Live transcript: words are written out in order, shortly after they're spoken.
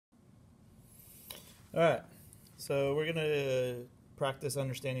Alright, so we're going to practice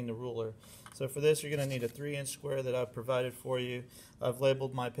understanding the ruler. So for this you're going to need a 3-inch square that I've provided for you. I've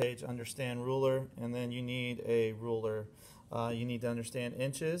labeled my page Understand Ruler, and then you need a ruler. You need to understand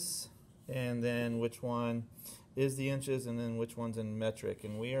inches, and then which one is the inches, and then which one's in metric.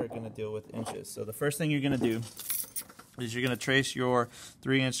 And we are going to deal with inches. So the first thing you're going to do is you're going to trace your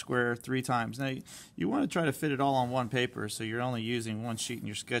 3-inch square 3 times. Now you want to try to fit it all on one paper, so you're only using one sheet in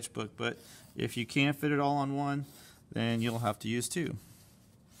your sketchbook, but if you can't fit it all on one, then you'll have to use 2.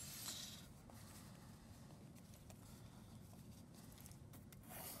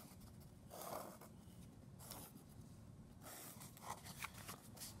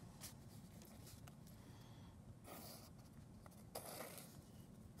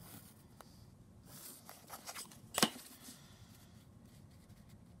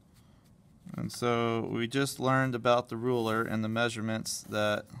 And so we just learned about the ruler and the measurements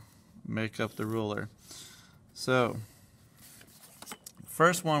that make up the ruler. So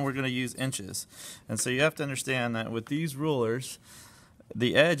first one, we're going to use inches. And so you have to understand that with these rulers,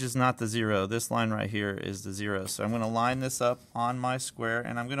 the edge is not the 0. This line right here is the 0. So I'm going to line this up on my square,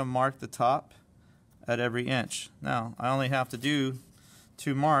 and I'm going to mark the top at every inch. Now I only have to do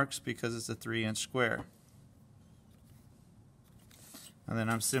 2 marks because it's a 3-inch square. And then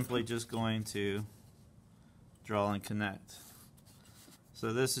I'm simply just going to draw and connect.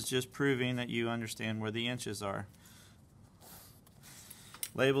 So this is just proving that you understand where the inches are.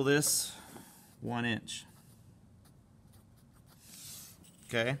 Label this 1 inch.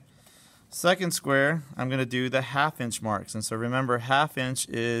 Okay. Second square, I'm going to do the 1/2 inch marks. And so remember, 1/2 inch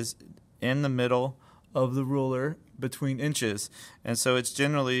is in the middle of the ruler between inches. And so it's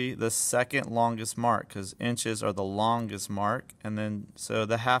generally the second longest mark, because inches are the longest mark. And then, so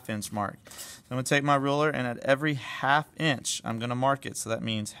the 1/2 inch mark. So I'm going to take my ruler, and at every 1/2 inch, I'm going to mark it. So that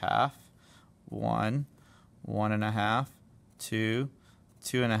means 1/2, 1, 1.5, 2,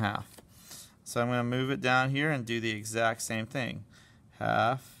 2.5. So I'm going to move it down here and do the exact same thing.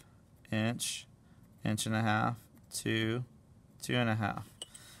 1/2 inch, 1.5 inches, 2, 2.5.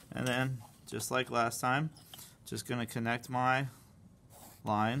 And then, just like last time, just going to connect my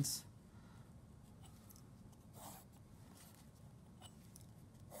lines.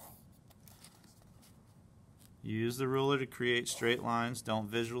 Use the ruler to create straight lines. Don't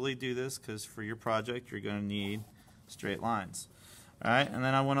visually do this, because for your project you're going to need straight lines. Alright, and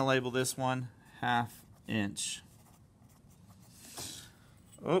then I want to label this one 1/2 inch.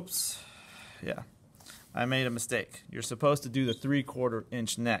 Oops. Yeah, I made a mistake. You're supposed to do the 3/4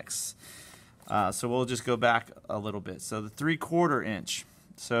 inch next. So we'll just go back a little bit. So the 3/4 inch.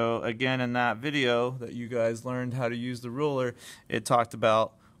 So again, in that video that you guys learned how to use the ruler, it talked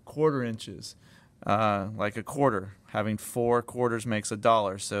about 1/4 inches. Like a quarter. Having 4 quarters makes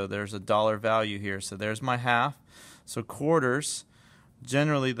 $1. So there's a dollar value here. So there's my 1/2. So quarters,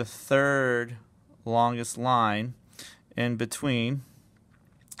 generally the 3rd longest line in between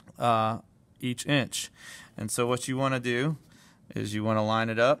each inch. And so what you want to do is you want to line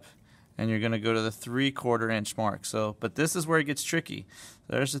it up, and you're going to go to the 3/4 inch mark. So, but this is where it gets tricky.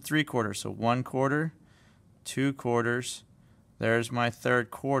 There's the 3/4. So 1/4, 2 quarters. There's my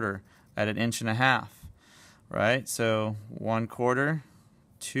 3rd quarter at 1.5 inches. Right? So 1/4,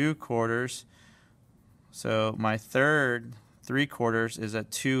 2 quarters. So my 3rd 3/4 is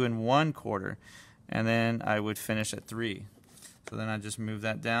at 2 1/4, and then I would finish at 3. So then I just move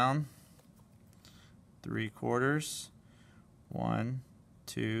that down. 3/4. 1,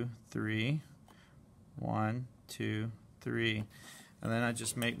 2, 3. 1, 2, 3. And then I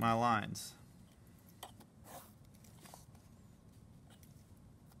just make my lines.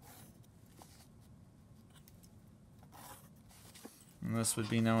 And this would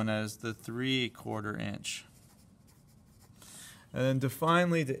be known as the 3/4 inch. And then to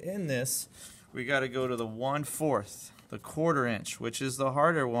finally to end this, we got to go to the 1/4, the 1/4 inch, which is the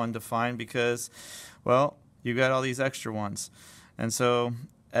harder one to find because, well, you got all these extra ones. And so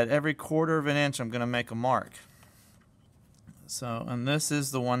at every 1/4 of an inch, I'm going to make a mark. So, and this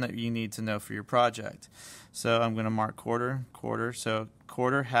is the one that you need to know for your project. So I'm going to mark 1/4, 1/4, so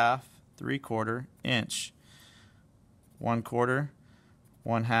 1/4, 1/2, 3/4 inch. 1/4,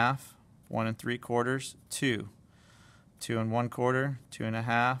 1/2, 1 3/4, 2. 2 1/4,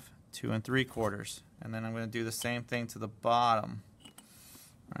 2.5, 2 3/4. And then I'm going to do the same thing to the bottom.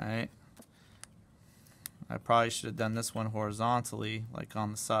 Right? I probably should have done this one horizontally, like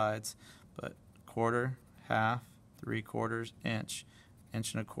on the sides, but 1/4, 1/2, 3/4 inch, 1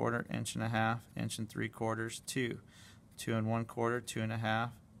 1/4, 1.5 inches, 1 3/4, 2, 2 1/4,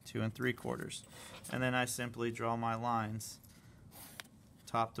 2.5, 2 3/4, and then I simply draw my lines,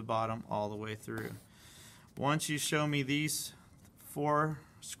 top to bottom, all the way through. Once you show me these 4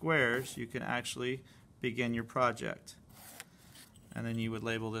 squares, you can actually begin your project. And then you would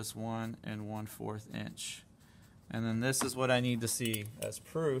label this 1 1/4 inch. And then this is what I need to see as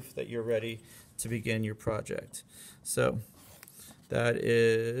proof that you're ready to begin your project. So that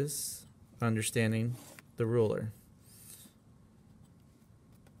is understanding the ruler.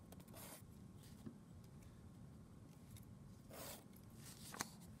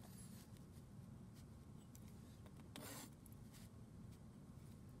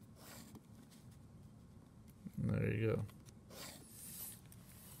 There you go.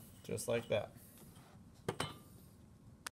 Just like that.